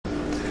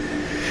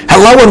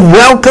Hello and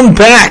welcome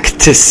back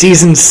to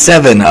Season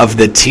 7 of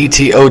the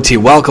TTOT.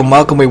 Welcome.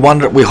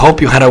 We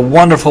hope you had a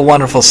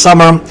wonderful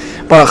summer.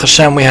 Baruch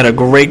Hashem, we had a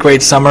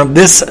great summer.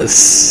 This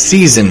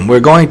season,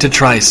 we're going to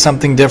try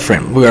something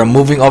different. We are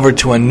moving over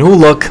to a new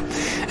look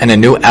and a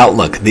new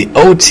outlook. The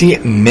OT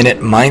Minute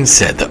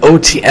Mindset, the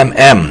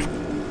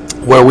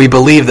OTMM, where we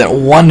believe that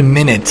 1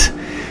 minute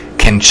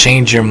can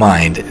change your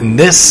mind. In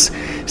this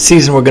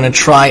season, we're going to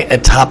try a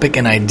topic,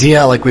 an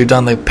idea, like we've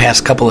done the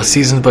past couple of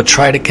seasons, but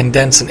try to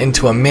condense it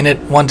into a minute,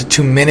 1 to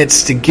 2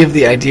 minutes, to give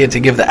the idea, to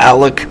give the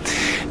outlook,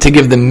 to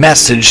give the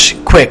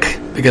message quick,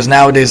 because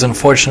nowadays,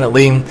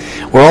 unfortunately,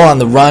 we're all on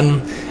the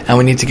run, and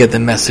we need to get the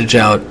message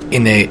out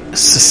in a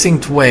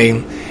succinct way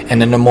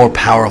and in a more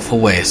powerful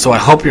way. So I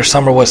hope your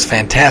summer was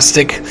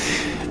fantastic,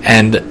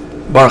 and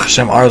Baruch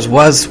Hashem, ours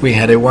was. We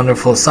had a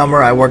wonderful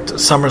summer. I worked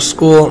summer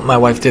school. My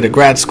wife did a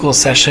grad school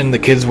session. The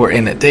kids were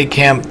in at day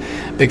camp.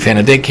 Big fan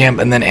of day camp.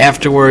 And then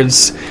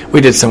afterwards,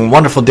 we did some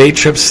wonderful day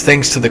trips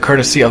thanks to the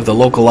courtesy of the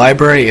local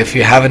library. If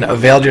you haven't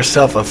availed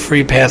yourself of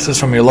free passes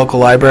from your local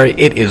library,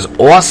 it is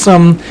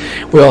awesome.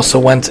 We also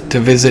went to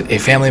visit a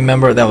family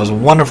member. That was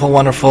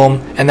wonderful.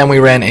 And then we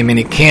ran a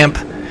mini camp,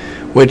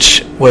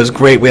 which was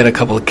great. We had a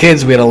couple of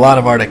kids. We had a lot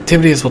of art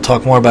activities. We'll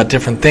talk more about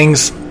different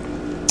things.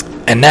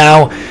 And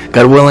now,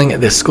 God willing,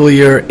 this school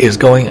year is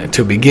going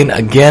to begin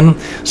again.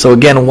 So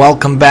again,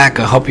 welcome back.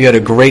 I hope you had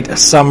a great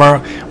summer.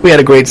 We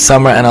had a great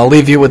summer, and I'll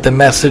leave you with the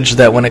message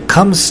that when it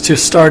comes to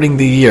starting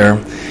the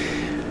year,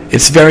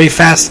 it's very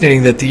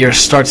fascinating that the year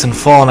starts in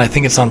fall, and I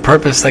think it's on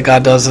purpose that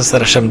God does this, that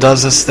Hashem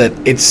does this, that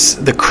it's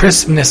the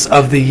crispness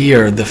of the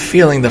year, the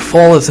feeling, the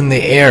fall is in the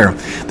air,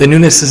 the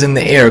newness is in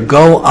the air.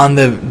 Go on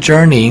the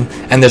journey,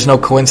 and there's no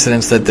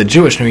coincidence that the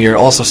Jewish New Year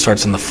also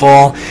starts in the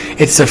fall.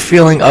 It's a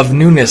feeling of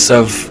newness,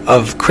 of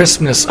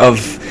crispness, of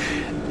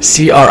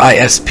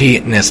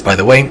crispness, by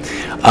the way,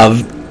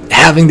 of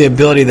having the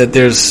ability that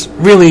there's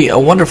really a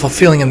wonderful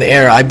feeling in the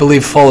air. I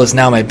believe fall is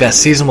now my best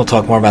season. We'll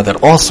talk more about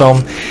that also.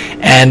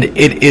 And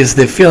it is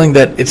the feeling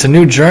that it's a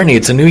new journey,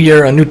 it's a new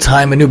year, a new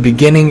time, a new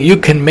beginning. You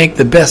can make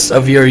the best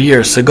of your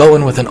year. So go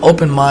in with an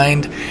open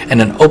mind and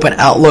an open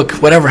outlook.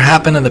 Whatever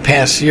happened in the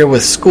past year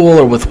with school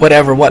or with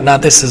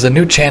whatnot, this is a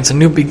new chance, a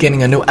new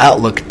beginning, a new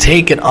outlook.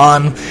 Take it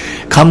on.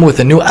 Come with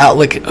a new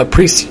outlook.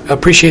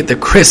 Appreciate the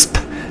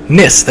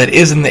crispness that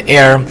is in the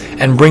air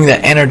and bring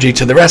that energy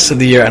to the rest of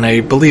the year, and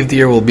I believe the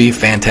year will be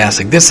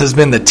fantastic. This has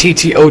been the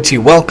TTOT.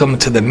 Welcome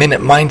to the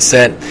Minute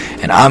Mindset,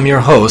 and I'm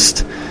your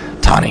host,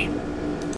 Tani.